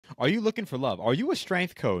Are you looking for love? Are you a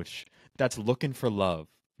strength coach that's looking for love?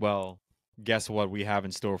 Well, guess what we have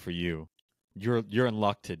in store for you? You're in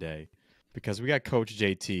luck today because we got Coach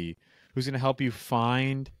JT who's going to help you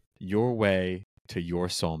find your way to your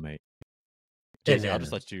soulmate. JT, I'll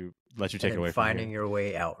just let you take it away from here. Finding your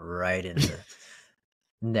way out right in the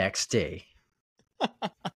next day.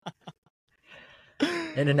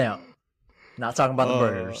 In and out. Not talking about the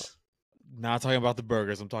burgers. Not talking about the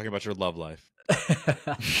burgers. I'm talking about your love life.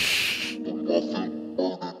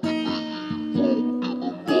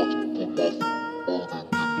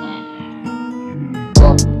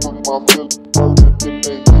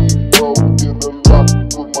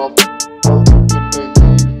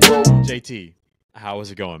 JT, how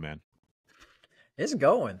is it going, man? It's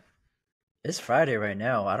going. It's Friday right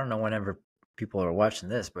now. I don't know whenever people are watching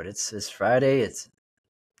this, but it's Friday. It's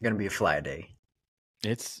gonna be a fly day.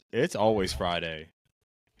 It's always Friday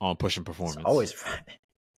on Pushin Performance. It's always Friday.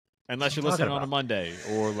 Unless you're listening on a Monday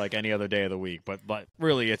or like any other day of the week, but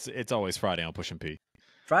really it's always Friday on Pushin P.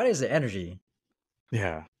 Friday's the energy.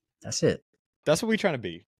 Yeah. That's it. That's what we're trying to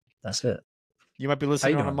be. That's it. You might be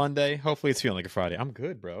listening on a Monday. Hopefully it's feeling like a Friday. I'm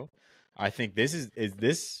good, bro. I think this is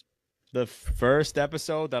this the first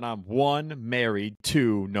episode that I'm 1, married,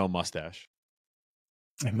 2, no mustache.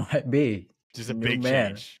 It might be. Just a big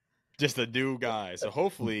change. Just a new guy. So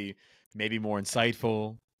hopefully maybe more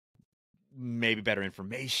insightful, maybe better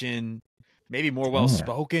information, maybe more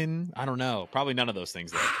well-spoken. I don't know. Probably none of those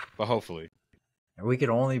things, though, but hopefully. We could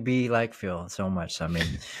only be like Phil so much. I mean,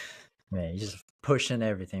 man, you're just pushing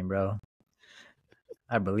everything, bro.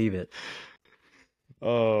 I believe it.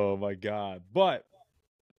 Oh, my God. But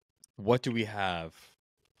what do we have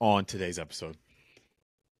on today's episode?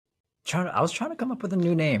 I was trying to come up with a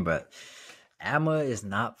new name, but Amma is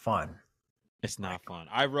not fun. It's not fun.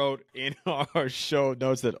 I wrote in our show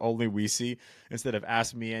notes that only we see, instead of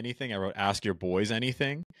ask me anything, I wrote ask your boys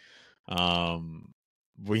anything.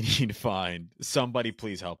 We need to find somebody,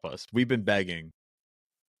 please help us. We've been begging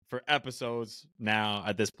for episodes now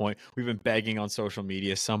at this point. We've been begging on social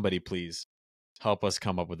media. Somebody, please help us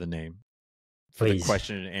come up with a name for the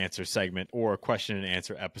question and answer segment or a question and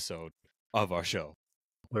answer episode of our show.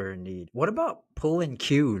 We're in need. What about Pullin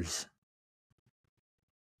Cues?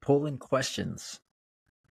 Pullin Questions.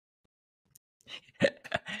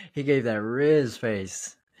 He gave that Riz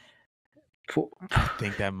face. I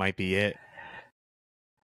think that might be it.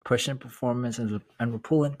 Pushin Performance and we're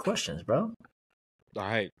pulling questions, bro. All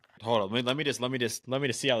right, hold on. Let me just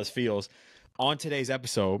see how this feels. On today's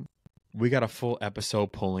episode, we got a full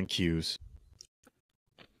episode pulling cues.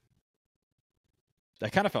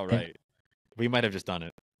 That kind of felt right. We might have just done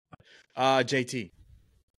it. JT,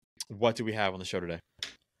 what do we have on the show today?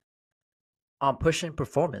 On Pushin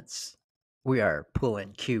Performance, we are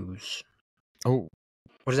pulling cues. Oh,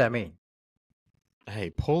 what does that mean?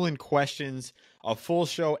 Hey, pulling questions, a full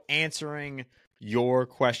show answering your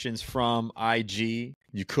questions from IG.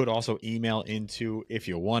 You could also email into, if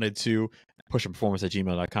you wanted to,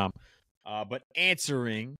 pushinperformance@gmail.com. But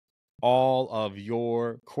answering all of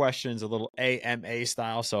your questions a little AMA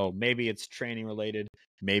style. So maybe it's training related.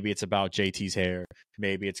 Maybe it's about JT's hair.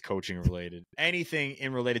 Maybe it's coaching related. Anything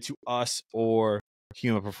in related to us or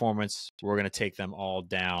human performance, we're going to take them all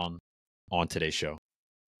down on today's show.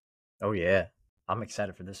 Oh, yeah. I'm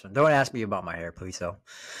excited for this one. Don't ask me about my hair, please, though.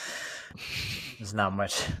 There's not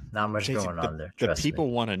much going on there. The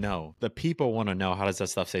people want to know. The people want to know, how does that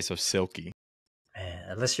stuff stay so silky? Man,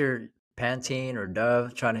 unless you're Pantene or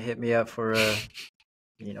Dove trying to hit me up for a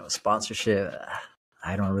sponsorship,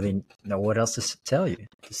 I don't really know what else to tell you.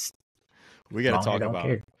 We got to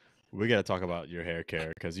talk about your hair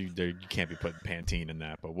care, because you can't be putting Pantene in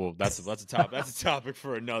that. But that's a topic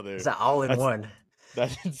for another. It's an all-in-one.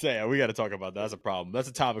 That's insane. We got to talk about that. That's a problem. That's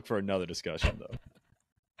a topic for another discussion, though.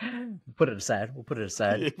 Put it aside. We'll put it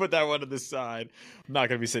aside. You put that one to the side. I'm not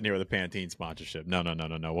going to be sitting here with a Pantene sponsorship. No.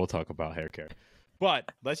 We'll talk about hair care. But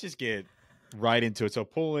let's just get right into it. So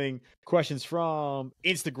pulling questions from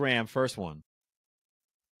Instagram. First one.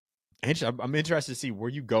 I'm interested to see where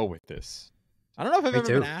you go with this. I don't know if I've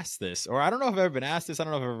ever been asked this, or I don't know if I've ever been asked this. I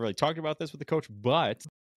don't know if I've ever really talked about this with the coach, but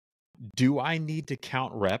do I need to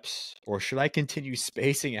count reps, or should I continue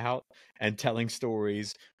spacing out and telling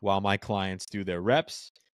stories while my clients do their reps?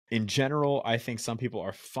 In general, I think some people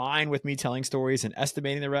are fine with me telling stories and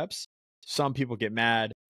estimating the reps. Some people get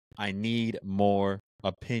mad. I need more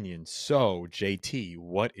opinions. So, JT,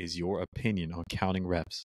 what is your opinion on counting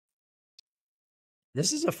reps?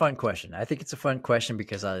 This is a fun question. I think it's a fun question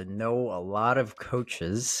because I know a lot of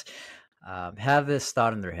coaches have this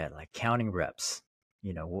thought in their head, like counting reps.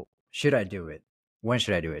 Should I do it? When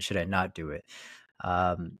should I do it? Should I not do it?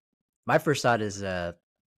 my first thought is a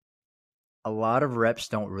lot of reps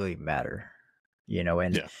don't really matter,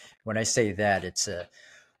 and Yeah. when I say that, it's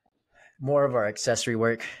more of our accessory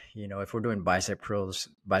work. If we're doing bicep curls,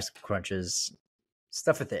 bicep crunches,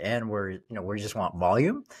 stuff at the end where we just want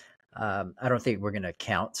volume. I don't think we're gonna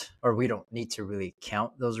count, or we don't need to really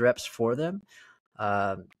count those reps for them.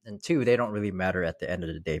 And two, they don't really matter at the end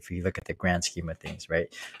of the day if you look at the grand scheme of things, right?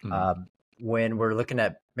 Mm. When we're looking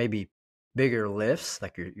at maybe bigger lifts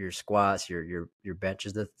like your squats, your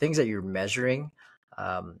benches, the things that you're measuring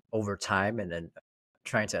over time, and then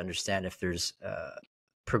trying to understand if there's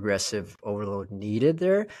progressive overload needed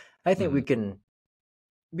there, I think we Mm. can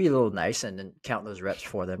be a little nice and then count those reps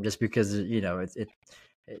for them, just because it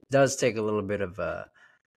does take a little bit of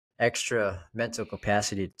extra mental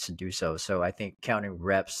capacity to do so. So I think counting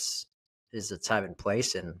reps is a time and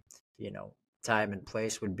place, and you know, time and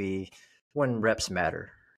place would be when reps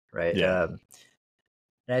matter, right? Yeah.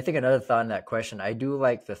 And I think another thought in that question, I do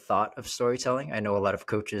like the thought of storytelling. I know a lot of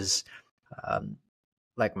coaches, um,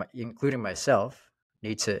 including myself,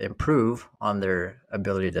 need to improve on their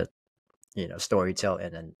ability to storytell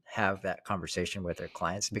and then have that conversation with their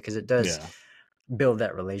clients, because it does Yeah. build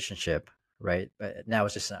that relationship, right? But now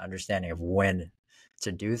it's just an understanding of when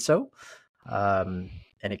to do so. And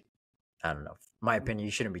I don't know. My opinion,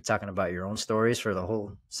 you shouldn't be talking about your own stories for the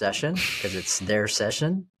whole session because it's their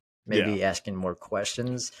session. Yeah. Maybe asking more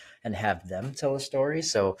questions and have them tell a story.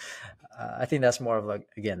 So I think that's more of like,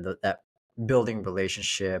 again, that building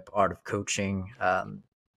relationship, art of coaching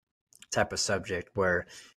type of subject where,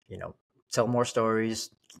 you know, tell more stories,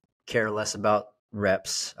 care less about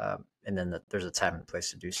reps, and then there's a time and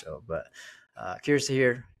place to do so. But curious to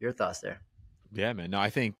hear your thoughts there. Yeah, man. No,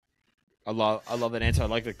 I think I love that answer. I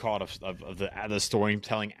like the call of the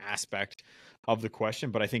storytelling aspect of the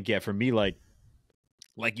question. But I think, yeah, for me, like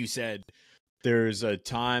you said, there's a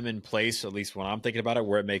time and place, at least when I'm thinking about it,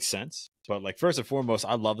 where it makes sense. But like first and foremost,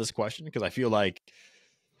 I love this question because I feel like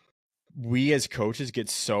we as coaches get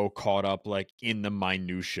so caught up like in the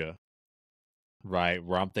minutia, right?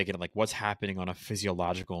 Where I'm thinking like what's happening on a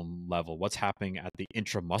physiological level, what's happening at the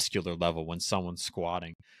intramuscular level when someone's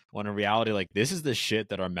squatting. When in reality, like this is the shit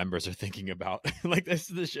that our members are thinking about. Like this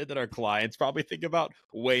is the shit that our clients probably think about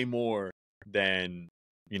way more than,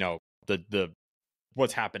 you know, the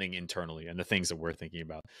what's happening internally and the things that we're thinking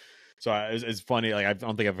about. So it's funny. Like I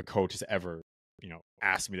don't think a coach has ever,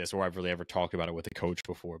 asked me this, or I've really ever talked about it with a coach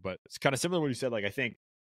before. But it's kind of similar to what you said. Like I think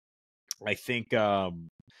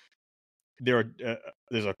there are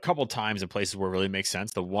there's a couple times and places where it really makes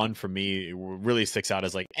sense. The one for me it really sticks out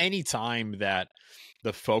is like any time that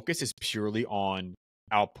the focus is purely on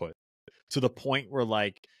output to the point where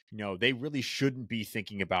like they really shouldn't be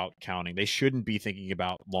thinking about counting, they shouldn't be thinking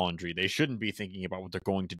about laundry, they shouldn't be thinking about what they're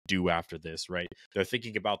going to do after this, right? They're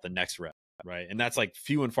thinking about the next rep, right? And that's like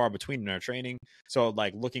few and far between in our training. So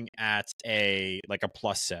like looking at a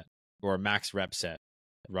plus set or a max rep set,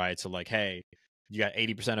 right? So like, hey, you got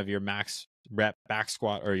 80% of your max rep back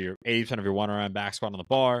squat, or your 80% of your one arm back squat on the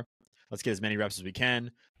bar. Let's get as many reps as we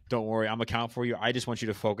can. Don't worry, I'm account for you. I just want you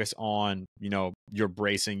to focus on, your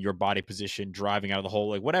bracing, your body position, driving out of the hole,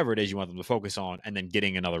 like whatever it is you want them to focus on, and then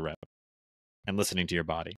getting another rep and listening to your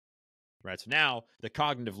body. Right. So now the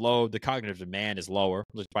cognitive load, the cognitive demand is lower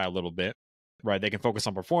just by a little bit. Right. They can focus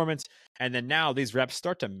on performance. And then now these reps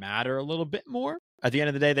start to matter a little bit more. At the end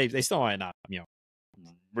of the day, they still might not,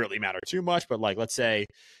 really matter too much. But like, let's say,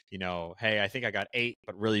 hey, I think I got 8,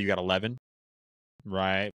 but really you got 11.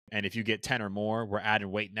 Right. And if you get 10 or more, we're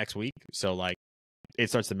adding weight next week. So like it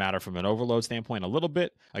starts to matter from an overload standpoint a little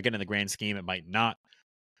bit. Again, in the grand scheme, it might not.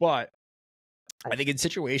 But I think in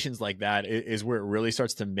situations like that is where it really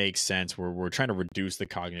starts to make sense, where we're trying to reduce the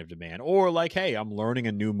cognitive demand. Or like, hey, I'm learning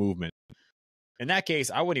a new movement. In that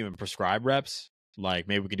case, I wouldn't even prescribe reps. Like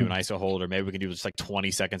maybe we can do an ISO hold, or maybe we can do just like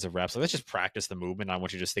 20 seconds of reps. Like, let's just practice the movement. I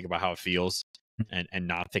want you to just think about how it feels and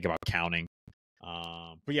not think about counting.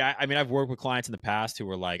 But yeah, I mean, I've worked with clients in the past who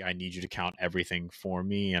were like, I need you to count everything for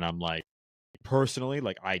me. And I'm like, personally,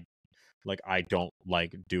 I don't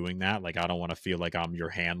like doing that. Like I don't want to feel like I'm your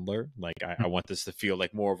handler. Like I want this to feel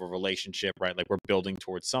like more of a relationship, right? Like we're building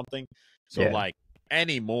towards something. So Yeah. like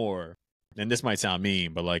anymore, and this might sound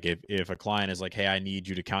mean, but like if a client is like, hey, I need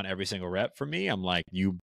you to count every single rep for me, I'm like,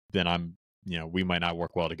 then I'm, we might not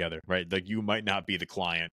work well together, right? Like you might not be the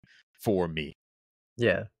client for me.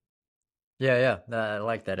 Yeah. Yeah. I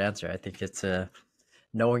like that answer. I think it's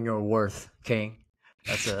knowing your worth, King.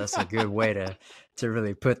 That's a good way to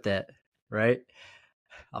really put that, right?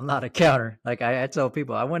 I'm not a counter. Like I tell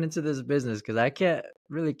people, I went into this business because I can't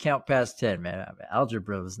really count past 10, man. I mean,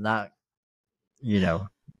 algebra was not, you know,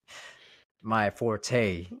 my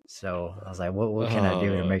forte. So I was like, what can I do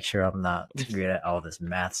to Uh, make sure I'm not good at all this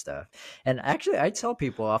math stuff? And actually, I tell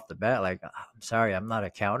people off the bat, like, I'm sorry, I'm not a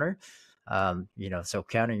counter. So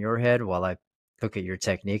count in your head while I look at your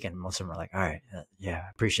technique, and most of them are like, all right, yeah, I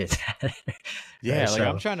appreciate that. Right. yeah, like So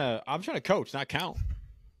I'm trying to coach, not count.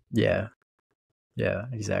 yeah, yeah,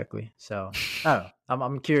 exactly. So I don't know.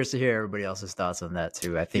 I'm curious to hear everybody else's thoughts on that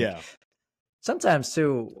too. I think Yeah. sometimes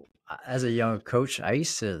too, as a young coach, I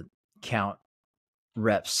used to count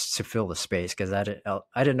reps to fill the space because I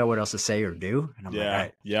didn't know what else to say or do, and I'm like, all Yeah.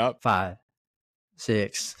 right, Yep. 5,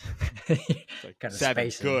 6, It's like kind of 7.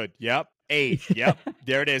 spacing. Good. Yep. 8. Yep.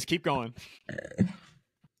 There it is. Keep going.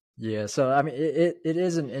 Yeah, so I mean, it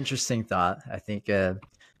is an interesting thought. I think at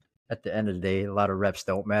the end of the day, a lot of reps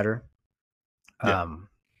don't matter. Yeah.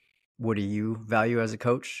 What do you value as a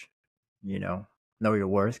coach? Know your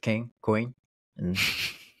worth, king, queen, and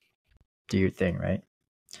do your thing, right?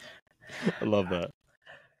 I love that.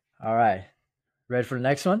 All right, ready for the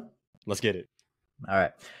next one? Let's get it. All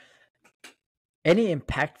right. Any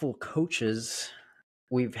impactful coaches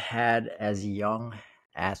we've had as young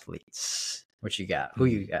athletes? What you got? Who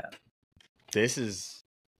you got? This is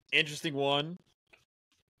interesting one,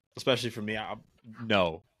 especially for me.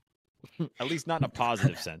 No, at least not in a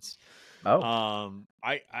positive sense. Oh,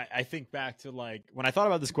 I think back to like when I thought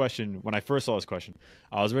about this question, when I first saw this question,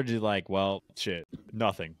 I was originally like, well, shit,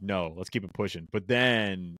 nothing. No, let's keep it pushing. But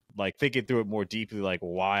then like thinking through it more deeply, like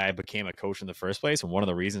why I became a coach in the first place. And one of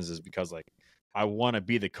the reasons is because like I want to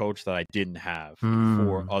be the coach that I didn't have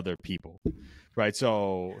for other people. Right.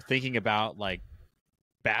 So thinking about like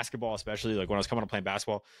basketball, especially like when I was coming up playing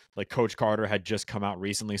basketball, like Coach Carter had just come out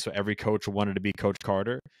recently. So every coach wanted to be Coach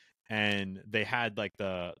Carter. And they had like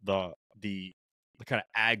the kind of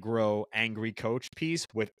aggro, angry coach piece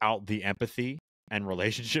without the empathy and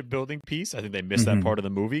relationship building piece. I think they missed that part of the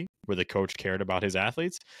movie where the coach cared about his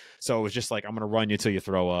athletes. So it was just like, I'm going to run you till you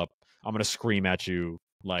throw up. I'm going to scream at you,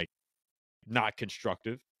 like not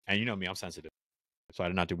constructive. And you know me, I'm sensitive. So I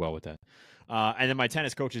did not do well with that. And then my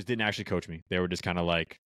tennis coaches didn't actually coach me. They were just kind of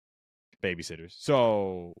like babysitters.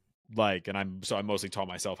 So like, and I mostly taught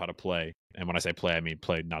myself how to play. And when I say play, I mean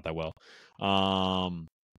play not that well. And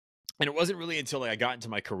it wasn't really until like I got into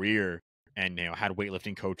my career and had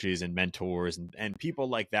weightlifting coaches and mentors and people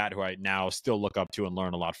like that who I now still look up to and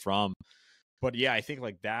learn a lot from. But yeah, I think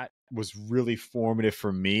like that was really formative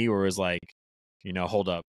for me, or is like, hold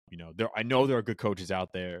up, I know there are good coaches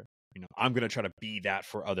out there. I'm gonna try to be that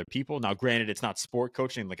for other people. Now, granted, it's not sport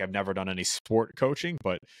coaching. Like I've never done any sport coaching,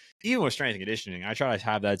 but even with strength and conditioning, I try to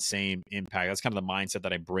have that same impact. That's kind of the mindset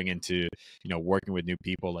that I bring into, working with new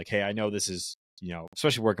people. Like, hey, I know this is,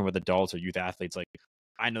 especially working with adults or youth athletes. Like,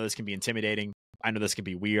 I know this can be intimidating. I know this can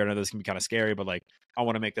be weird. I know this can be kind of scary, but like, I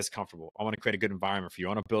want to make this comfortable. I want to create a good environment for you.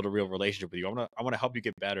 I want to build a real relationship with you. I want to help you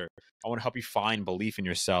get better. I want to help you find belief in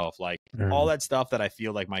yourself. Like all that stuff that I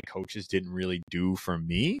feel like my coaches didn't really do for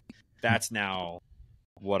me. That's now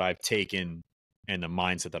what I've taken and the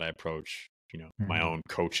mindset that I approach, my own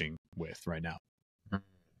coaching with right now.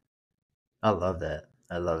 I love that.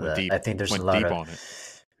 I love Went that. deep, I think there's a went lot deep of, on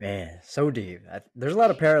it. man, so deep. There's a lot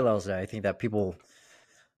of parallels there. I think that people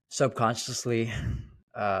subconsciously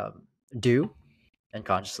do and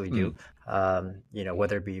consciously do.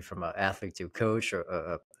 Whether it be from an athlete to a coach, or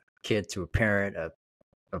a kid to a parent,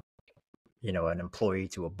 an employee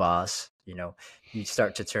to a boss. You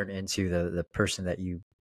start to turn into the person that you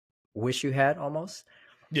wish you had almost.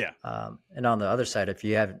 Yeah. And on the other side, if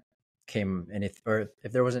you haven't or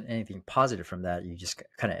if there wasn't anything positive from that, you just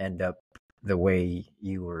kind of end up the way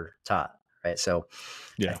you were taught, right? So I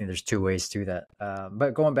Yeah. think there's two ways to that.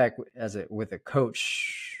 But going back with a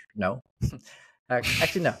coach, no,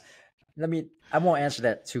 actually no. I won't answer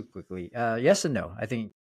that too quickly. Yes and no. I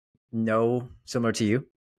think no, similar to you.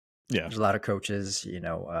 Yeah. There's a lot of coaches,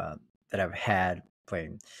 that I've had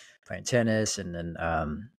playing tennis, and then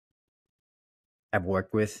I've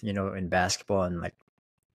worked with, in basketball, and like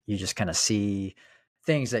you just kind of see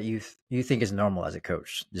things that you think is normal as a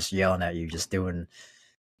coach, just yelling at you, just doing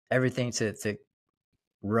everything to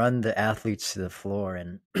run the athletes to the floor.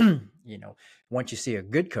 And once you see a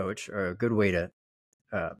good coach or a good way to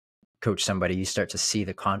coach somebody, you start to see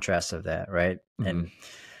the contrast of that, right? And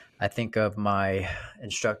I think of my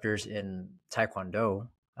instructors in Taekwondo.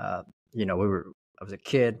 I was a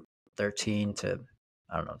kid, 13 to,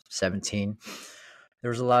 I don't know, 17. There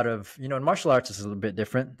was a lot of, in martial arts, it's a little bit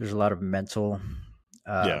different. There's a lot of mental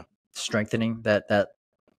Yeah. strengthening that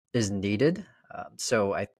is needed.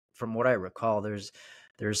 So from what I recall, there's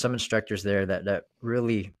some instructors there that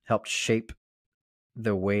really helped shape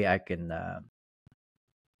the way I can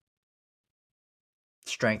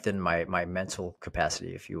strengthen my mental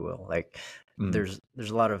capacity, if you will. Like Mm. there's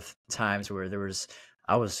a lot of times where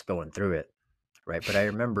I was going through it, right? But I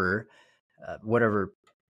remember whatever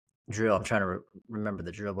drill, I'm trying to remember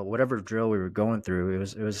the drill, but whatever drill we were going through,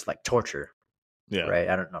 it was like torture, Yeah. right?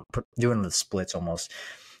 I don't know, doing the splits almost.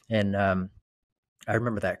 And I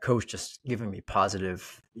remember that coach just giving me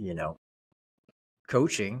positive,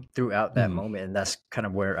 coaching throughout that Mm. moment. And that's kind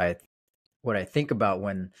of where what I think about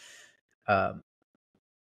when, um,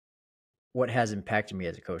 what has impacted me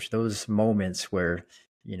as a coach, those moments where,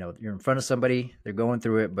 you're in front of somebody, they're going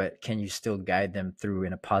through it, but can you still guide them through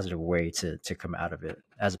in a positive way to come out of it,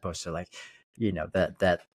 as opposed to like,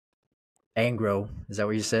 that angro, is that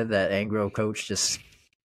what you said? That angro coach just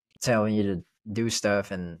telling you to do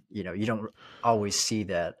stuff, and you don't always see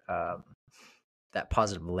that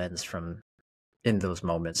positive lens from in those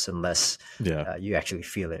moments unless Yeah. you actually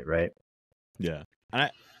feel it, right? Yeah.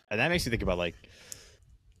 And that makes me think about like,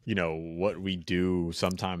 what we do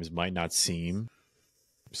sometimes might not seem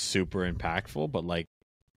super impactful, but like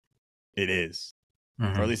it is. Or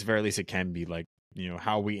at Mm-hmm. least very least it can be like,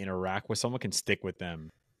 how we interact with someone can stick with them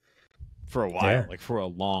for a while, Yeah. like for a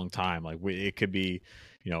long time. Like it could be,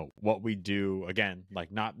 what we do again,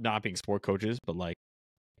 like not being sport coaches, but like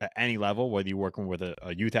at any level, whether you're working with a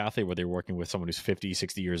youth athlete, whether you're working with someone who's 50,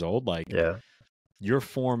 60 years old, like Yeah. you're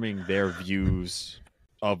forming their views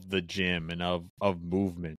of the gym and of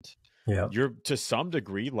movement. Yeah. You're to some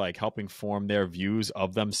degree like helping form their views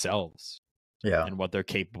of themselves Yeah. and what they're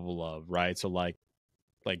capable of, right? So like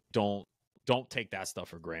don't take that stuff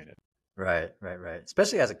for granted. Right. Right. Right.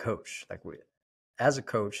 Especially as a coach, like as a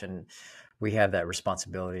coach, and we have that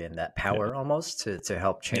responsibility and that Yeah. power almost to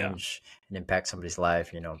help Yeah. change and impact somebody's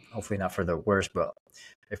life. Hopefully not for the worse, but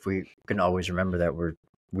if we can always remember that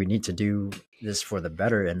we need to do this for the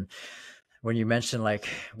better. And when you mention like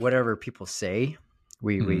whatever people say,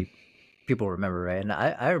 Mhm. we people remember, right? And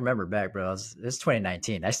I remember back, bro. It's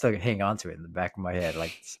 2019. I still hang on to it in the back of my head.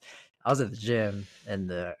 Like I was at the gym, and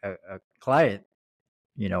a client,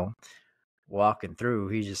 you know, walking through,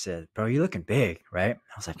 he just said, "Bro, you looking big, right?"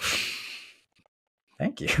 I was like,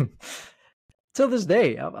 "Thank you." Till this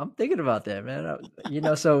day, I'm thinking about that,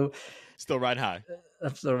 man. So Still riding high.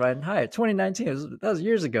 I'm still riding high. 2019, that was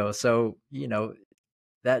years ago. So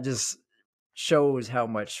that just shows how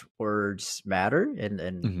much words matter, and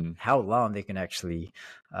Mhm. how long they can actually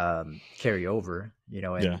carry over.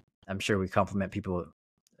 Yeah. And I'm sure we compliment people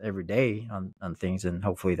every day on things, and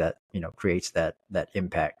hopefully that creates that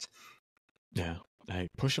impact. Yeah. Hey,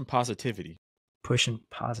 pushing positivity, Pushing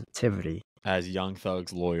positivity. as Young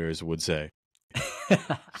Thug's lawyers would say.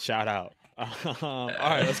 Shout out. All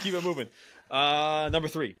right, let's keep it moving. Number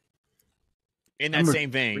 3. In that Number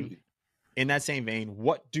same vein, 3.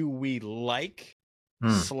 what do we like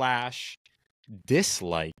Hmm. /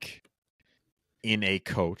 dislike in a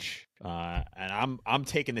coach? And I'm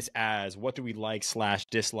taking this as what do we like /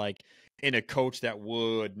 dislike in a coach that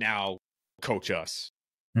would now coach us,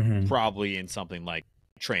 Mm-hmm. probably in something like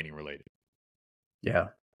training related. Yeah.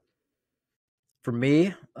 For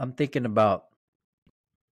me, I'm thinking about.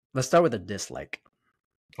 Let's start with a dislike.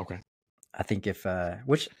 Okay. I think if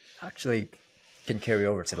which actually can carry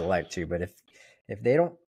over to the like too, but if they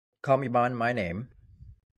don't call me by my name,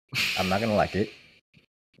 I'm not gonna like it,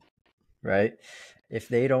 right? If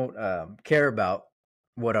they don't care about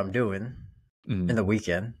what I'm doing in Mm. the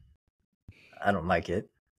weekend, I don't like it,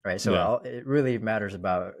 right? So Yeah. it really matters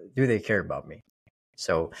about, do they care about me?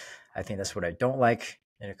 So I think that's what I don't like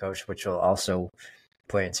in a coach, which will also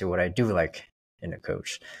play into what I do like in a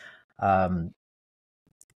coach. Um,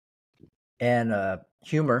 and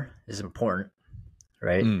humor is important,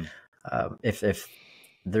 right? Mm. If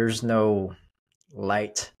there's no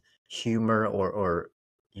light humor, or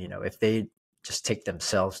if they just take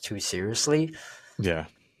themselves too seriously, Yeah.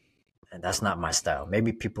 and that's not my style.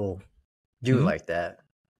 Maybe people do Mhm. like that,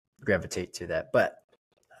 gravitate to that, but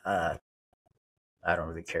uh, I don't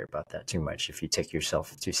really care about that too much if you take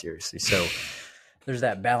yourself too seriously. So there's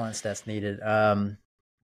that balance that's needed.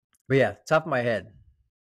 But yeah, top of my head,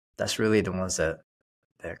 that's really the ones that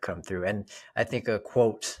come through. And I think a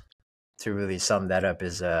quote to really sum that up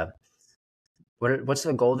is what's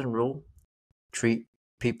the golden rule? Treat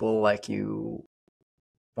people like you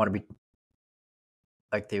want to be,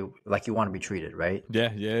 like you want to be treated, right?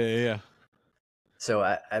 Yeah. Yeah. Yeah. Yeah. So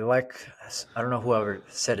I like, I don't know whoever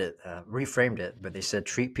said it, reframed it, but they said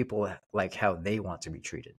treat people like how they want to be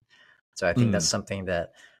treated. So I think that's Mm. something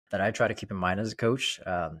that I try to keep in mind as a coach,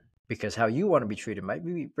 because how you want to be treated might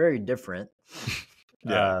be very different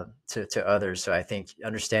Yeah. to others. So I think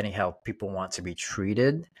understanding how people want to be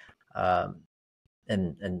treated, um,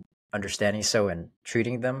 and understanding so and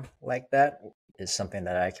treating them like that is something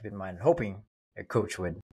that I keep in mind, hoping a coach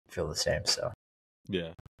would feel the same. So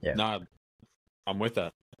Yeah. yeah. Nah, I'm with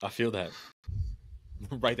that. I feel that.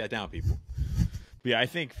 Write that down, people. But yeah, I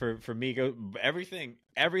think for me,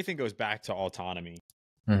 everything goes back to autonomy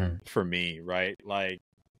for me, right? Like,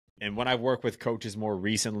 and when I work with coaches more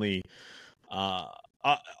recently, uh,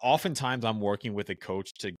 oftentimes I'm working with a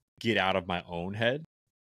coach to get out of my own head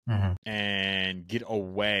and get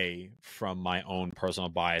away from my own personal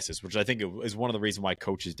biases, which I think is one of the reasons why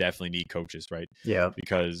coaches definitely need coaches, right? Yeah.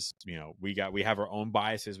 Because we have our own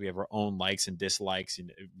biases, we have our own likes and dislikes,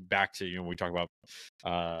 and back to we talk about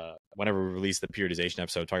whenever we release the periodization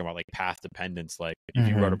episode, talking about like path dependence. Like if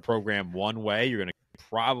you wrote a program one way, you're gonna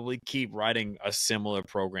probably keep writing a similar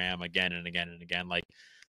program again and again and again. Like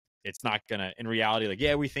it's not gonna, in reality, like,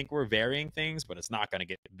 yeah, we think we're varying things, but it's not gonna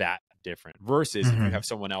get that different. Versus if you have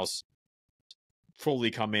someone else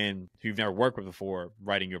fully come in who you've never worked with before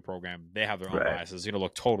writing your program, they have their own biases. It's going to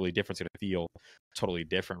look totally different. It's going to feel totally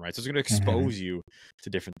different, right? So it's going to expose you to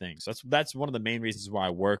different things. That's one of the main reasons why I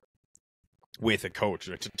work with a coach,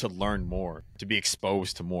 right? To learn more, to be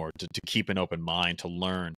exposed to more, to keep an open mind, to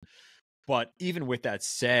learn. But even with that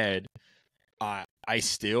said, I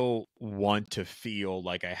still want to feel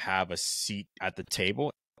like I have a seat at the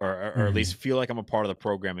table, or at least feel like I'm a part of the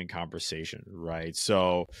programming conversation, right?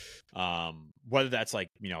 So whether that's like,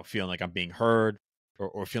 feeling like I'm being heard,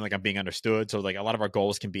 or feeling like I'm being understood. So like a lot of our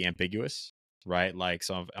goals can be ambiguous, right? Like,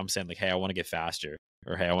 so I'm saying like, hey, I want to get faster,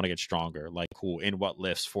 or hey, I want to get stronger. Like, cool. In what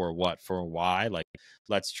lifts, for what, for why? Like,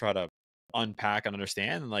 let's try to unpack and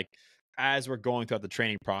understand. And like, as we're going throughout the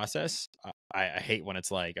training process, I hate when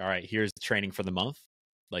it's like, all right, here's the training for the month,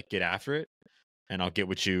 like get after it, and I'll get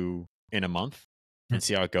with you in a month and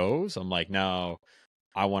see how it goes. I'm like, no,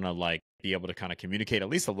 I want to like be able to kind of communicate at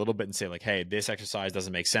least a little bit and say like, hey, this exercise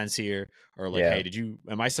doesn't make sense here, or like, hey,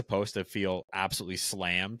 am I supposed to feel absolutely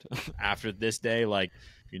slammed after this day? Like,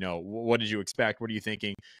 what did you expect? What are you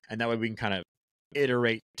thinking? And that way we can kind of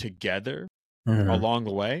iterate together along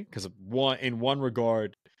the way. Because in one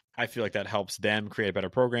regard, I feel like that helps them create a better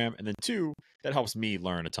program, and then two, that helps me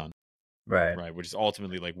learn a ton. Right. Which is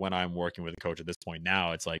ultimately like when I'm working with a coach at this point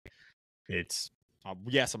now, it's like, yes,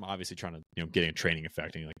 I'm obviously trying to, get a training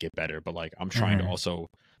effect and like get better, but like I'm trying to also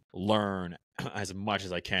learn as much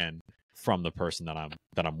as I can from the person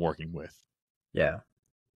that I'm working with. Yeah.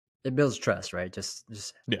 It builds trust, right?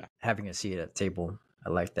 Just having a seat at the table. I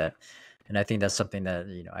like that. And I think that's something that,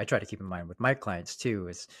 I try to keep in mind with my clients too,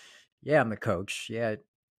 is I'm a coach. Yeah, I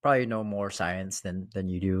probably know more science than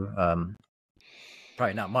you do.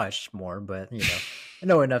 Probably not much more, but I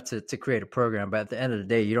know enough to create a program. But at the end of the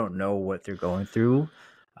day, you don't know what they're going through.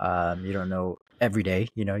 You don't know every day.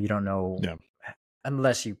 You don't know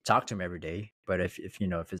unless you talk to them every day. But if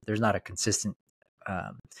there's not a consistent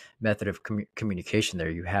method of communication there,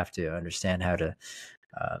 you have to understand how to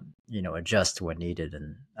adjust when needed.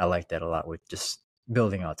 And I like that a lot with just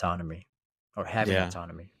building autonomy or having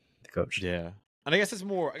autonomy. The coach. Yeah, and I guess it's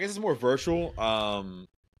more virtual.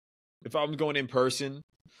 If I'm going in person,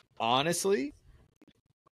 honestly,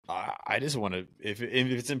 I just want to, if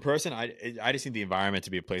it's in person, I just need the environment to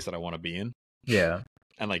be a place that I want to be in. Yeah.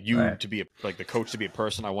 And like you to be like the coach to be a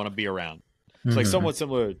person I want to be around. It's like somewhat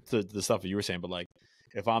similar to the stuff that you were saying, but like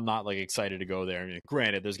if I'm not like excited to go there,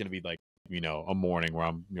 granted, there's going to be like, a morning where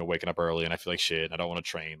I'm, waking up early and I feel like shit and I don't want to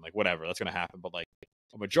train, like whatever, that's going to happen. But like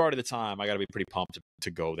a majority of the time, I got to be pretty pumped to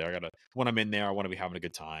go there. When I'm in there, I want to be having a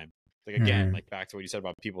good time. Like, again, like back to what you said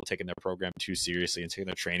about people taking their program too seriously and taking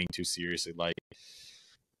their training too seriously. Like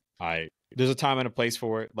there's a time and a place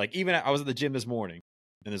for it. Like even I was at the gym this morning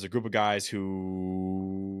and there's a group of guys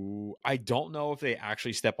who I don't know if they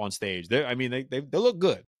actually step on stage. They look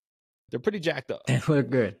good. They're pretty jacked up. They look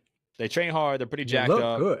good. They train hard. They're pretty jacked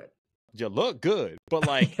up. Good. You look good. But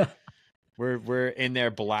like we're in there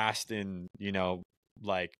blasting,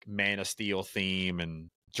 like Man of Steel theme and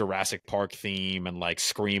Jurassic Park theme and like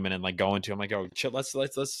screaming and like going to. I'm like, oh, chill. Let's pull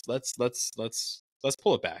it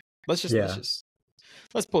back. Let's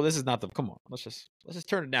pull. This is not the. Come on. Let's just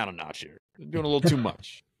turn it down a notch here. You're doing a little too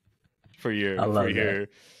much for your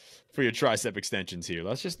tricep extensions here.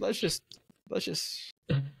 Let's just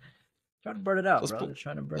trying to burn it out, bro.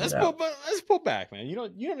 Trying to burn it out. Let's pull back, man. You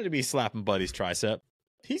don't need to be slapping Buddy's tricep.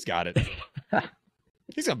 He's got it.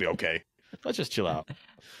 He's gonna be okay. Let's just chill out.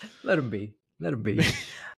 Let him be. That's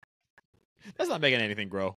not making anything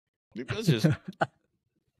grow. Let's just.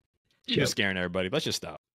 You're just scaring everybody. Let's just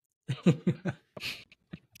stop.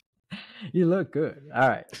 You look good. All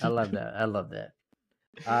right. I love that.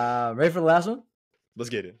 Ready for the last one?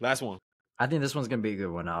 Let's get it. Last one. I think this one's gonna be a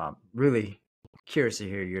good one. Really, curious to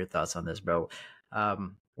hear your thoughts on this, bro.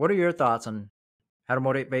 What are your thoughts on how to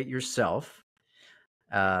motivate yourself?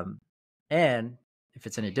 Um, and if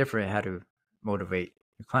it's any different, how to motivate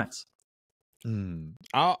your clients? Mm.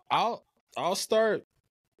 I'll start.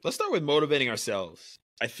 Let's start with motivating ourselves.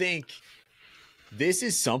 I think this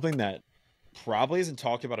is something that probably isn't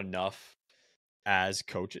talked about enough as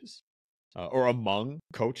coaches or among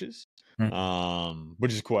coaches, Mhm.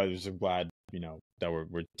 which is cool. I'm glad that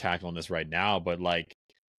we're tackling this right now. But like,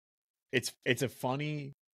 it's a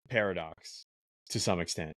funny paradox to some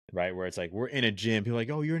extent, right? Where it's like we're in a gym. People are like,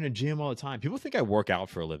 oh, you're in a gym all the time. People think I work out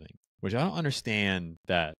for a living, which I don't understand.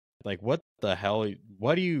 That like, what the hell?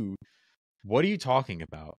 What are you talking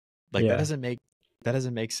about? Like Yeah. that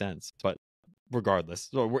doesn't make sense. But regardless,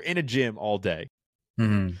 so we're in a gym all day.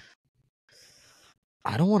 Mhm.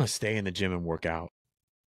 I don't want to stay in the gym and work out.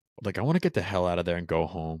 Like I want to get the hell out of there and go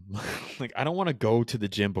home. Like I don't want to go to the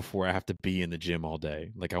gym before I have to be in the gym all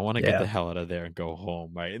day. Like I want to get the Yeah. hell out of there and go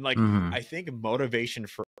home, right? And like Mhm. I think motivation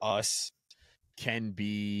for us can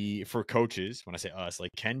be for coaches, when I say us,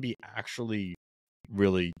 like can be actually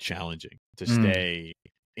really challenging to Mm. stay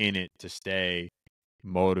in it, to stay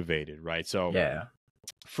motivated, right? So Yeah.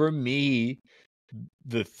 for me,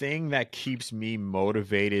 the thing that keeps me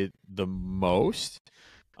motivated the most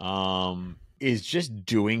is just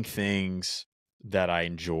doing things that I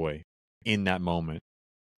enjoy in that moment.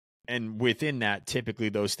 And within that, typically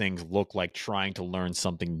those things look like trying to learn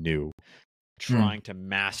something new, Mm. trying to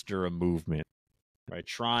master a movement, right?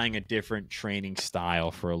 Trying a different training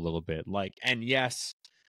style for a little bit. Like, and yes,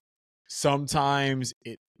 sometimes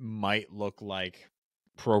it might look like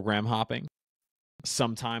program hopping.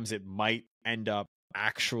 Sometimes it might end up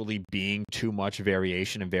actually being too much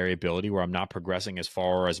variation and variability where I'm not progressing as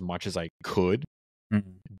far or as much as I could.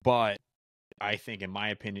 Mhm. But I think, in my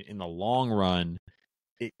opinion, in the long run,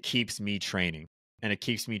 it keeps me training and it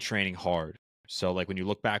keeps me training hard. So, like, when you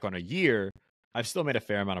look back on a year, I've still made a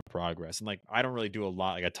fair amount of progress. And, like, I don't really do a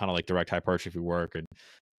lot, like a ton of like direct hypertrophy work. And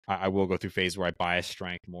I will go through phases where I bias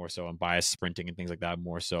strength more so and bias sprinting and things like that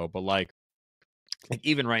more so. But, like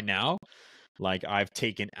even right now, like I've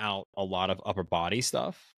taken out a lot of upper body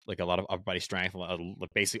stuff, like a lot of upper body strength, like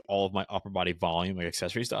basically all of my upper body volume, like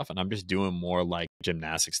accessory stuff, and I'm just doing more like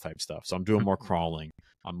gymnastics type stuff. So I'm doing more crawling.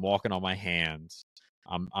 I'm walking on my hands.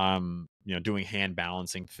 I'm doing hand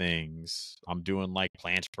balancing things. I'm doing like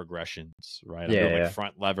planche progressions, right? I'm doing like Yeah.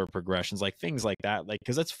 front lever progressions, like things like that, like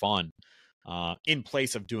because it's fun. In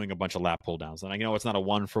place of doing a bunch of lat pull downs, and I know it's not a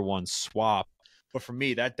 1-for-1 swap, but for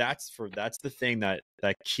me, that's the thing that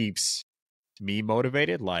keeps me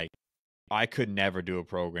motivated. Like I could never do a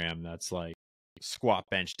program that's like squat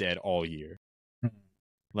bench dead all year. Mhm.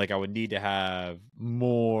 Like I would need to have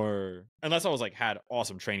more, unless I was like had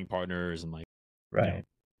awesome training partners and like Right.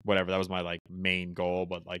 whatever. That was my like main goal.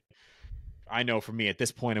 But like I know for me at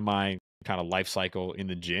this point in my kind of life cycle in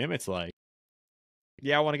the gym, it's like,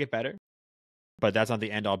 yeah, I want to get better, but that's not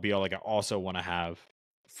the end all be all. Like I also want to have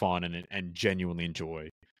fun and genuinely enjoy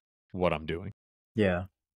what I'm doing. Yeah.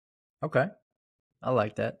 Okay. I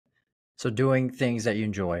like that. So doing things that you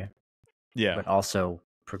enjoy, Yeah. but also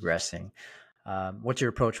progressing. What's your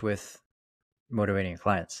approach with motivating your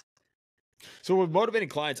clients? So with motivating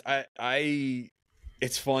clients,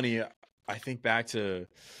 it's funny. I think back to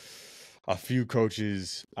a few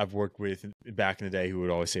coaches I've worked with back in the day who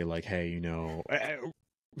would always say like, "Hey,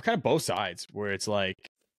 kind of both sides, where it's like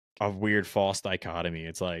a weird false dichotomy.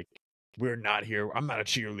 It's like we're not here. I'm not a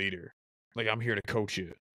cheerleader. Like I'm here to coach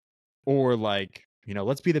you, or like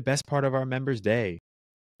let's be the best part of our members' day."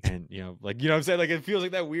 And like what I'm saying, like it feels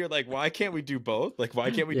like that weird, like why can't we do both? Like why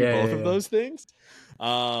can't we do Yeah, both yeah, of yeah. those things?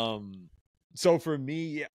 So for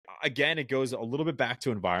me, again, it goes a little bit back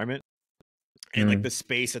to environment and like Mm. the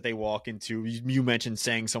space that they walk into. You mentioned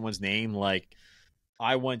saying someone's name. Like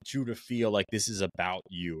I want you to feel like this is about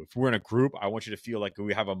you. If we're in a group, I want you to feel like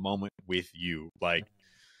we have a moment with you, like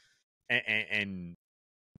and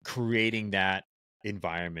creating that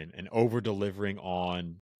environment and over delivering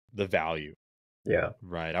on the value. Yeah.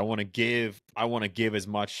 Right. I want to give as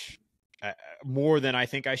much more than I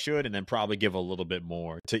think I should, and then probably give a little bit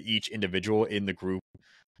more to each individual in the group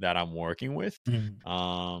that I'm working with.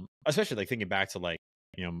 Mhm. Especially like thinking back to like,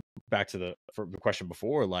 back to the question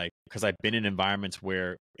before, like, because I've been in environments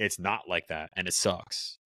where it's not like that and it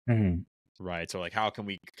sucks. Mhm. Right. So like how can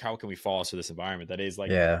we foster this environment that is like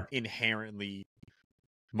Yeah. inherently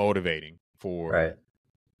motivating for Right.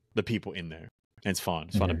 the people in there? And it's fun.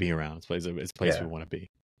 It's fun to Mhm. be around. It's a place we Yeah. want to be.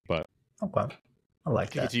 But Okay. I like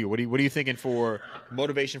kick it that. to you. What are you thinking for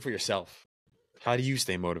motivation for yourself? How do you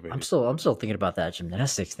stay I'm motivated? still I'm still thinking about that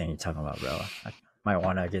gymnastics thing you're talking about, bro. I might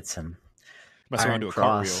want to get some Mess around, Iron do a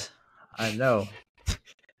cartwheel. Cross. I know. I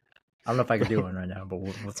don't know if I could do one right now, but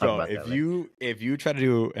we'll talk Bro, about if that later. you try to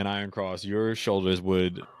do an iron cross, your shoulders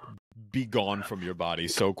would be gone from your body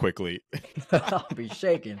so quickly. I'll be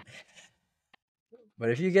shaking. But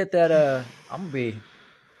if you get that, I'm gonna be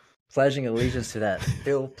pledging allegiance to that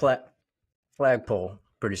steel flagpole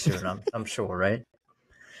pretty soon. I'm sure, right?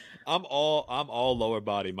 I'm all lower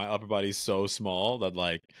body. My upper body's so small that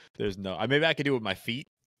like there's no. Maybe I could do it with my feet,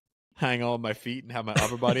 hang on my feet, and have my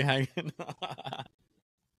upper body hanging.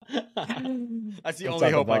 That's the We'll only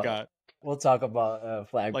talk hope I about got. Like a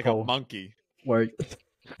flagpole monkey. where hook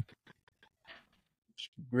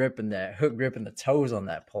gripping the toes on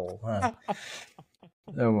that pole. Huh?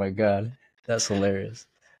 Oh my god, that's hilarious.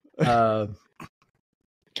 Um,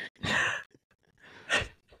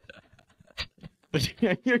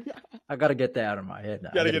 I gotta get that out of my head now.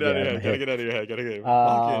 I Gotta gotta get out get of it out your of my head. Gotta head. get out of your head. Gotta get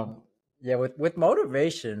fucking. Yeah, with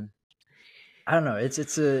motivation, I don't know. I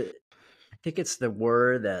think it's the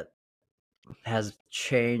word that has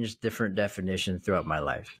changed different definitions throughout my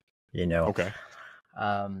life. You know, Okay.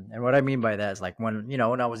 and what I mean by that is like when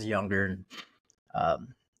I was younger and um,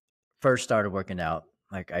 first started working out,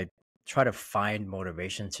 like I try to find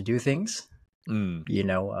motivation to do things.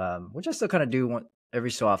 Mm. Which I still kind of do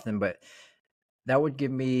every so often, but that would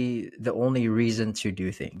give me the only reason to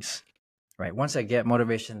do things. Right. Once I get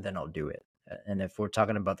motivation, then I'll do it. And if we're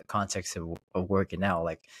talking about the context of working out,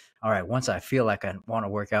 like, all right, once I feel like I want to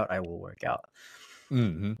work out, I will work out.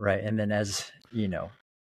 Mm-hmm. Right. And then as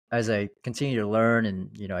I continue to learn and,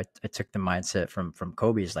 I took the mindset from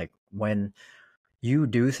Kobe's, like when you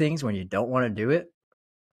do things when you don't want to do it,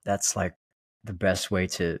 that's like the best way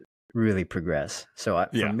to really progress. So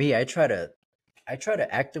for Yeah. me, I try to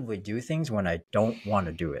actively do things when I don't want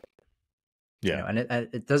to do it. Yeah. And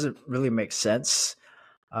it doesn't really make sense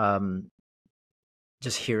um,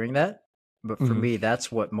 just hearing that. But for Mm-hmm. me,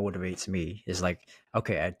 that's what motivates me is like,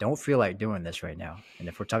 okay, I don't feel like doing this right now. And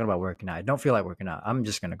if we're talking about working out, I don't feel like working out. I'm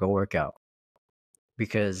just going to go work out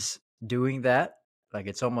because doing that, like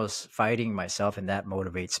it's almost fighting myself and that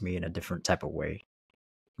motivates me in a different type of way.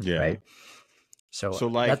 Yeah. Right. So So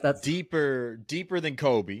like that's deeper than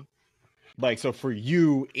Kobe. Like so for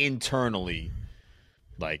you internally,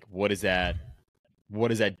 like what does that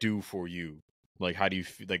do for you? Like how do you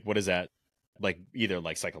like what is that like either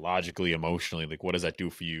like psychologically, emotionally, like what does that do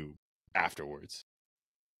for you afterwards?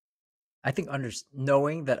 I think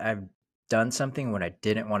knowing that I've done something when I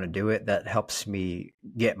didn't want to do it, that helps me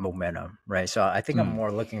get momentum, right? So I think I'm Mm.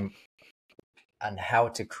 more looking on how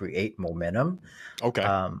to create momentum Okay.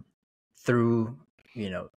 um, through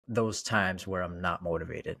those times where I'm not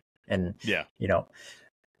motivated, and Yeah. you know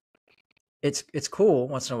it's cool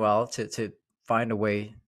once in a while to find a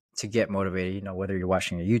way to get motivated. Whether you're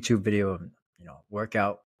watching a YouTube video,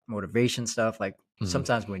 workout motivation stuff, like Mm.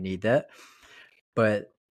 sometimes we need that,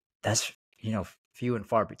 but that's few and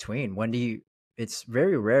far between. It's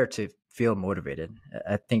very rare to feel motivated.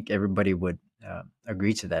 I think everybody would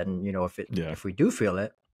agree to that. And Yeah. if we do feel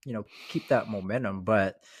it, keep that momentum.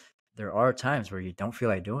 But there are times where you don't feel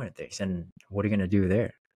like doing things, and what are you going to do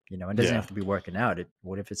there? It doesn't Yeah. have to be working out.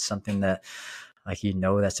 What if it's something that like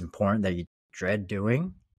that's important that you dread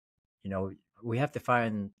doing? We have to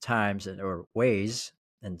find times or ways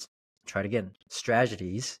and try to get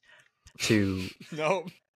strategies to No.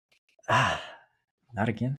 not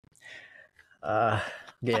again. I'm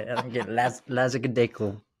getting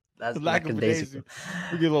lackadaisical. Lack of a Lackadaisical. daisy.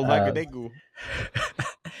 We get a little lack of Um, dagu.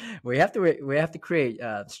 we have to create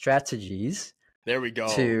strategies There we go.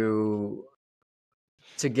 to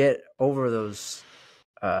get over those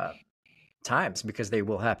uh, times because they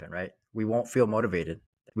will happen, right? We won't feel motivated.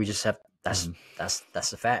 We just have that's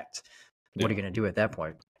the fact. What are you Yeah. going to do at that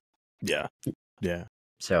point? Yeah. Yeah.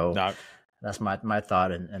 So Not that's my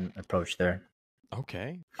thought and approach there.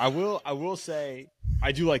 okay. I will say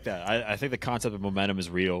I do like that. I think the concept of momentum is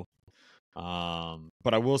real.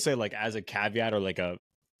 But I will say like as a caveat or like I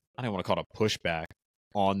don't want to call it a pushback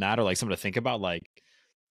on that or like something to think about, like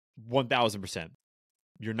 1000%.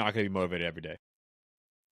 You're not gonna be motivated every day.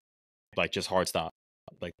 Like just hard stop.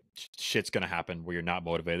 Like shit's gonna happen where you're not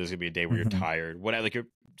motivated. There's gonna be a day where you're tired. Whatever, like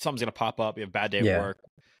something's gonna pop up. You have a bad day at Yeah. work.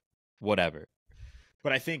 Whatever.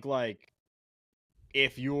 But I think like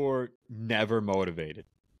if you're never motivated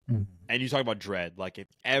and you talk about dread, like if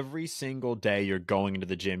every single day you're going into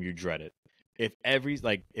the gym, you dread it. If every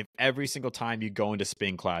single time you go into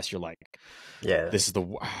spin class, you're like, Yeah. this is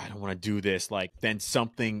I don't want to do this. Like then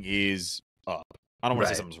something is up. I don't want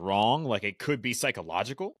to say something's wrong. Like it could be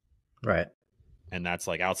psychological. Right. And that's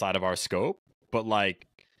like outside of our scope. But like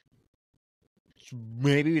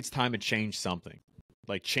maybe it's time to change something.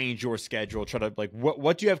 like change your schedule, try to like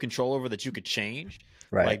what do you have control over that you could change?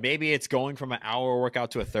 Right. Like maybe it's going from an hour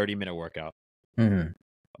workout to a 30-minute workout. Mm-hmm.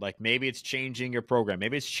 Like maybe it's changing your program,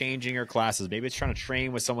 maybe it's changing your classes, maybe it's trying to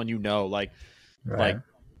train with someone Right.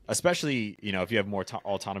 especially if you have more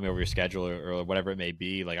autonomy over your schedule or whatever it may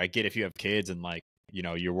be. Like I get if you have kids and like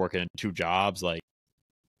you're working 2 jobs, like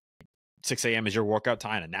 6 a.m. is your workout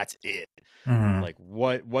time and that's it. Mm-hmm. Like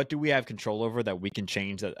what do we have control over that we can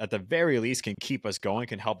change that at the very least can keep us going,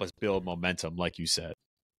 can help us build momentum, like you said,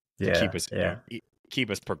 to Yeah. keep us Yeah. keep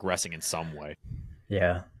us progressing in some way.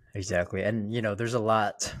 Yeah. Exactly. And there's a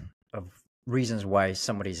lot of reasons why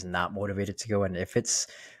somebody's not motivated to go. And if it's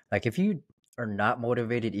like if you are not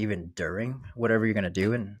motivated even during whatever you're gonna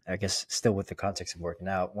do, and I guess still with the context of working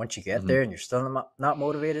out, once you get Mm-hmm. there and you're still not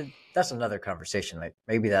motivated, that's another conversation. Like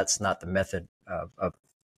maybe that's not the method of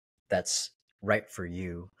that's right for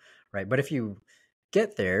you, right? But if you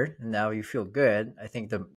get there and now you feel good, I think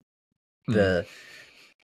the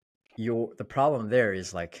the problem there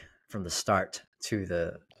is like from the start to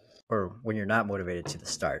the or when you're not motivated to the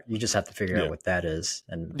start. You just have to figure out Yeah. what that is,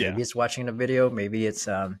 and Yeah. maybe it's watching a video, maybe it's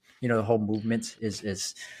the whole movement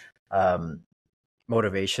is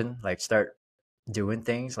motivation. Like start doing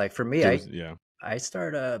things. Like for me, I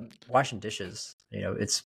start washing dishes.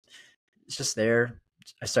 It's just there.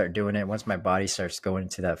 I start doing it. Once my body starts going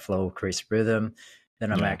into that flow, creates rhythm,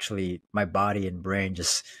 then I'm actually, my body and brain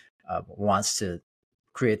just wants to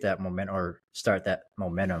create that momentum or start that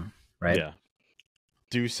momentum, right? Yeah.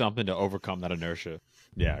 Do something to overcome that inertia.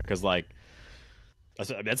 Yeah. Because like,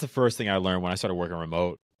 that's the first thing I learned when I started working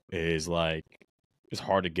remote is like, it's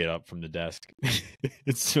hard to get up from the desk.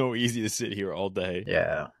 It's so easy to sit here all day.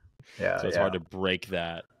 Yeah. Yeah. So it's hard to break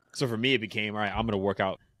that. So for me, it became, all right, I'm going to work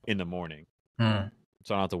out in the morning. Mm.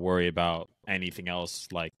 So I don't have to worry about anything else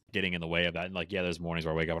like getting in the way of that. And like, yeah, there's mornings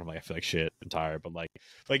where I wake up and I'm like, I feel like shit, I'm tired. But like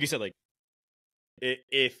you said, like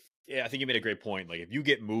I think you made a great point. Like if you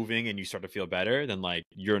get moving and you start to feel better, then like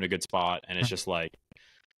you're in a good spot. And it's just like,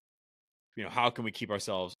 how can we keep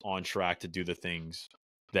ourselves on track to do the things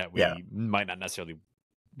that we might not necessarily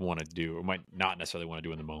want to do or might not necessarily want to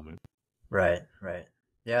do in the moment. Right.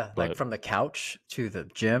 Yeah. But like from the couch to the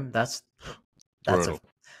gym, that's brutal.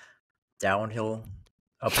 a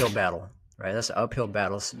uphill battle, right? That's an uphill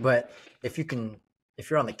battle. But if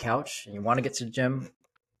you're on the couch and you want to get to the gym,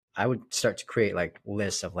 I would start to create like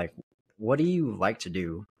lists of like, what do you like to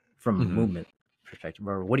do from a movement perspective,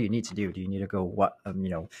 or what do you need to do? Do you need to go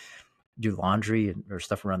do laundry or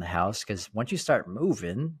stuff around the house? Because once you start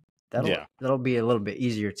moving, that'll be a little bit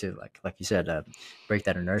easier to like you said, break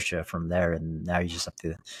that inertia from there, and now you just have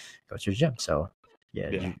to go to the gym. So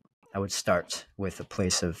I would start with a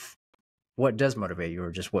place of what does motivate you,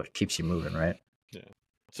 or just what keeps you moving, right? Yeah.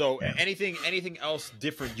 So anything else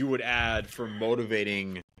different you would add for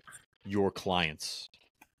motivating your clients?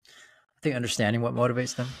 I think understanding what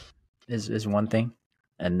motivates them is one thing,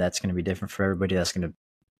 and that's going to be different for everybody. That's going to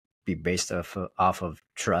be based off of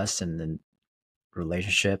trust and then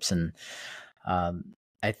relationships. And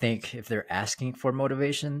I think if they're asking for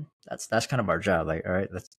motivation, that's kind of our job. Like, all right,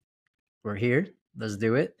 we're here, let's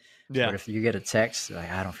do it. Yeah. But if you get a text like,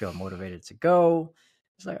 I don't feel motivated to go,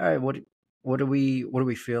 it's like, all right, what are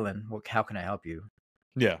we feeling? How can I help you?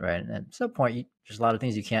 Yeah. Right. And at some point, there's a lot of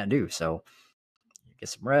things you can't do. So you get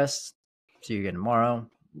some rest. See you again tomorrow.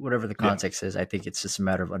 Whatever the context is, I think it's just a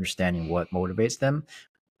matter of understanding what motivates them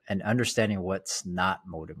and understanding what's not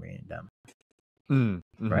motivating them.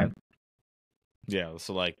 Right. Yeah.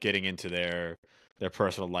 So like getting into their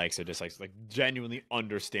personal likes or dislikes, like genuinely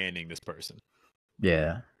understanding this person.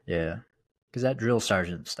 Yeah. Because that drill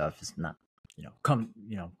sergeant stuff is not, come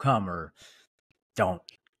or don't.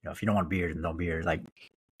 If you don't want to be here, then don't be here. Like,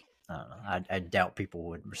 I don't know. I doubt people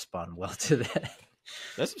would respond well to that.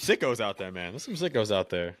 There's some sickos out there, man. There's some sickos out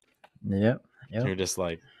there. Yep. You're just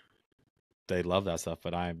like, they love that stuff,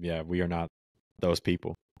 but we are not those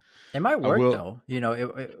people. It might work though.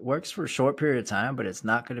 It works for a short period of time, but it's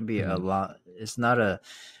not going to be a lot. It's not a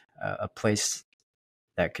place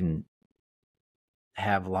that can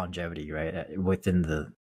have longevity, right? Within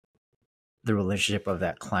the relationship of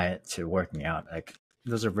that client to working out. Like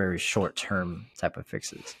those are very short term type of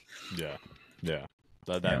fixes. Yeah.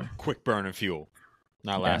 That quick burn of fuel,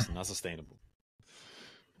 not lasting, not sustainable.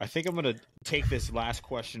 I think I'm gonna take this last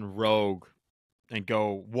question rogue and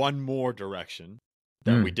go one more direction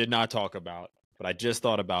that we did not talk about, but I just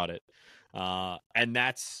thought about it, and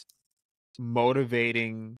that's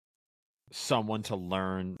motivating someone to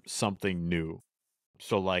learn something new.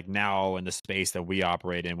 So like now in the space that we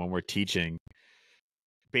operate in when we're teaching,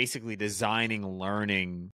 basically designing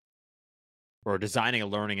learning or designing a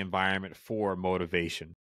learning environment for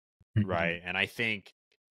motivation, right? And I think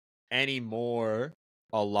anymore,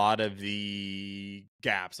 a lot of the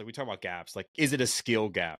gaps, like we talk about gaps, like, is it a skill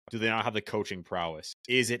gap? Do they not have the coaching prowess?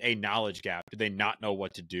 Is it a knowledge gap? Do they not know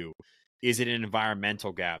what to do? Is it an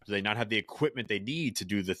environmental gap? Do they not have the equipment they need to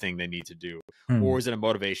do the thing they need to do? Or is it a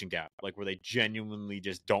motivation gap, like where they genuinely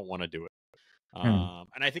just don't want to do it?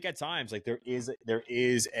 And I think at times, like, there is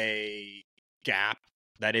a gap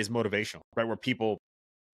that is motivational, right? Where people,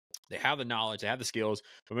 they have the knowledge, they have the skills,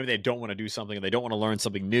 but maybe they don't want to do something, and they don't want to learn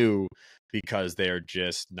something new because they're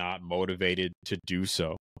just not motivated to do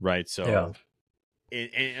so, right? So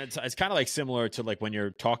it's kind of like similar to like when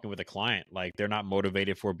you're talking with a client, like they're not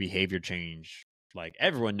motivated for behavior change. Like,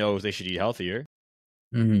 everyone knows they should eat healthier.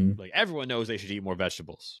 Like, everyone knows they should eat more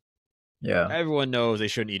vegetables. Everyone knows they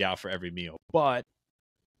shouldn't eat out for every meal. But,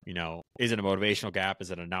 you know, is it a motivational gap?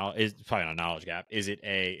 Is it a knowledge? It's probably not a knowledge gap. Is it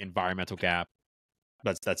a environmental gap?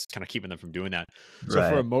 That's kind of keeping them from doing that. So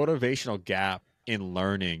for a motivational gap in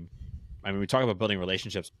learning, I mean, we talk about building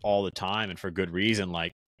relationships all the time, and for good reason.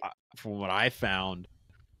 Like, from what I found,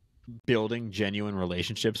 building genuine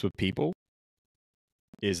relationships with people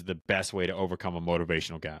is the best way to overcome a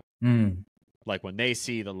motivational gap. Like, when they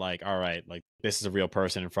see the, like, all right, like, this is a real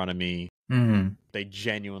person in front of me. They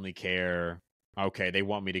genuinely care. Okay, they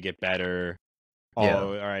want me to get better. Oh,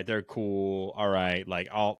 all right, they're cool. All right, like,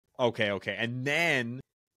 okay. And then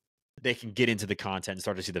they can get into the content and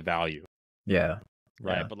start to see the value.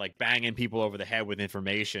 Right. But like, banging people over the head with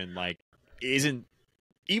information, like, isn't,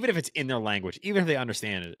 even if it's in their language, even if they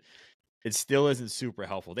understand it, it still isn't super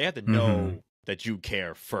helpful. They have to know that you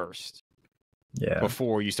care first.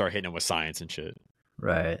 Before you start hitting them with science and shit.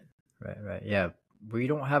 Right. Yeah. We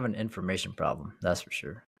don't have an information problem. That's for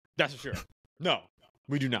sure. No,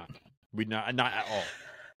 we do not. Not at all.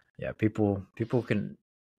 Yeah. People can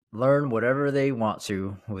learn whatever they want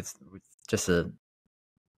to with just a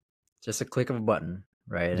click of a button.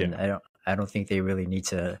 Right. And I don't think they really need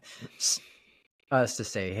us to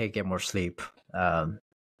say, hey, get more sleep.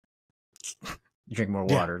 Drink more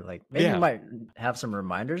water. Like, maybe you might have some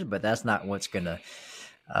reminders, but that's not what's gonna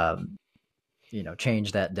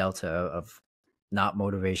change that delta of not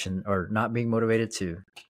motivation, or not being motivated, to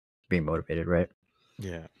being motivated, right?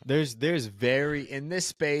 There's in this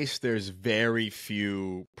space, there's very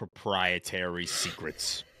few proprietary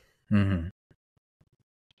secrets.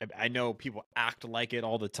 I know people act like it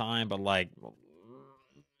all the time, but like,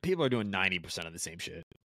 people are doing 90% of the same shit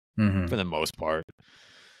for the most part.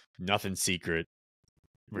 Nothing secret,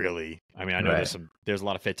 really. I mean, I know there's a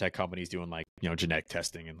lot of fit tech companies doing, like, you know, genetic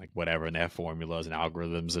testing and like whatever, and they have formulas and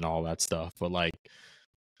algorithms and all that stuff. But like,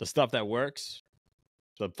 the stuff that works,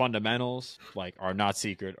 the fundamentals, like, are not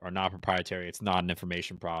secret, are not proprietary. It's not an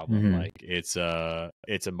information problem. Like, it's a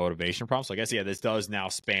motivation problem. So I guess, this does now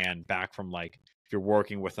span back from, like, if you're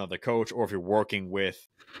working with another coach, or if you're working with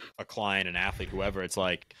a client, an athlete, whoever, it's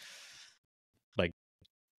like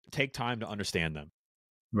take time to understand them.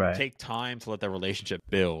 Take time to let that relationship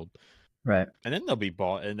build. And then they'll be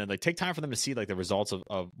bought, and then, like, take time for them to see, like, the results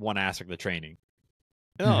of one aspect of the training.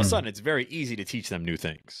 And all of a sudden, it's very easy to teach them new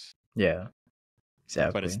things.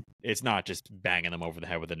 Exactly. But it's not just banging them over the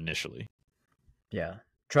head with it initially.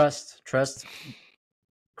 Trust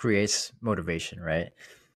creates motivation, right?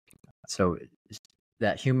 So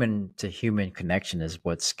that human to human connection is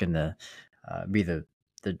what's gonna be the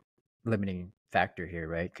limiting factor here,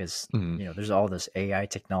 right? Because there's all this AI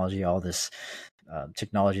technology, all this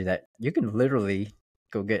technology that you can literally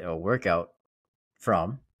go get a workout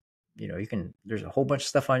from. There's a whole bunch of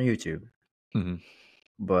stuff on YouTube.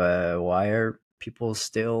 But why are people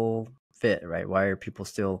still fit, right? Why are people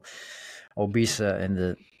still obese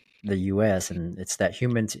in the US? And it's that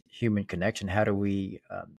human to human connection. How do we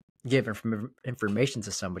give information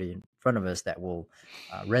to somebody in front of us that will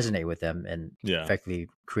resonate with them and effectively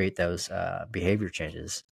create those behavior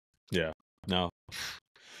changes? No,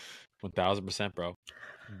 1000%, bro.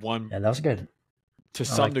 That was good. To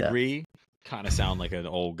some degree, kind of sound like an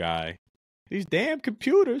old guy. These damn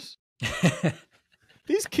computers.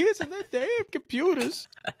 These kids and their damn computers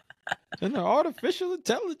and their artificial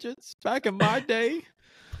intelligence. Back in my day,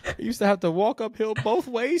 I used to have to walk uphill both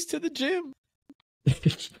ways to the gym. What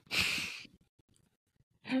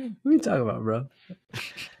are you talking about, bro?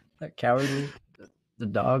 That Cowardly, the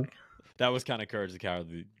dog? That was kind of Courage the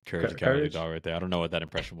Cowardly Dog right there. I don't know what that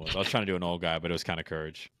impression was. I was trying to do an old guy, but it was kind of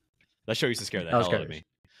Courage. That show used to scare the hell out of me.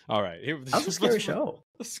 All right. That was a scary show.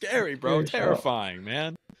 Scary, bro. Terrifying,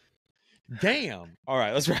 man. Damn. All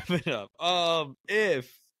right, let's wrap it up. If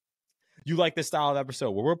you like this style of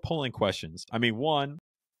episode where we're pulling questions, I mean, one,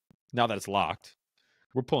 now that it's locked,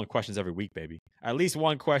 we're pulling questions every week, baby. At least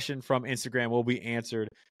one question from Instagram will be answered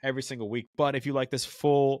every single week. But if you like this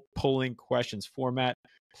full pulling questions format,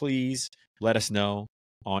 please let us know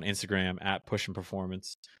on Instagram at Pushin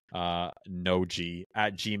Performance, no G,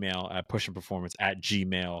 at Gmail, at Pushin Performance, at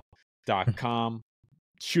gmail.com.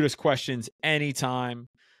 Shoot us questions anytime.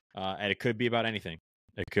 And it could be about anything.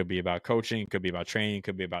 It could be about coaching. It could be about training. It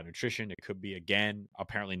could be about nutrition. It could be, again,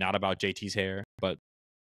 apparently not about JT's hair, but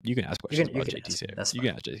you can ask questions about JT's hair. You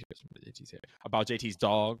can ask JT's questions about JT's hair. About JT's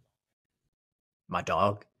dog. My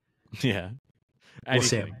dog. Yeah.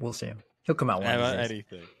 Anything. We'll see him. He'll come out one of these days.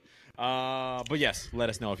 Anything. But yes, let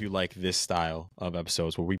us know if you like this style of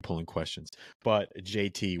episodes where we pulling questions. But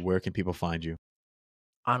JT, where can people find you?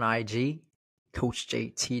 On IG,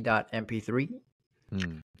 coachjt.mp3.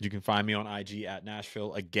 You can find me on IG at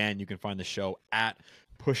Nashville. Again, you can find the show at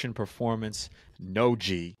Pushin Performance, no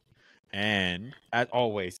G. And as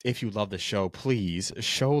always, if you love the show, please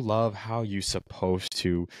show love how you're supposed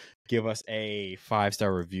to. Give us a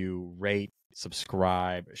 5-star review, rate,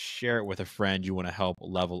 subscribe, share it with a friend you want to help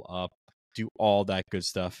level up. Do all that good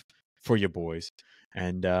stuff for your boys.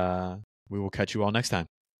 And we will catch you all next time.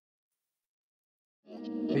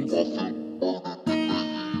 Peace.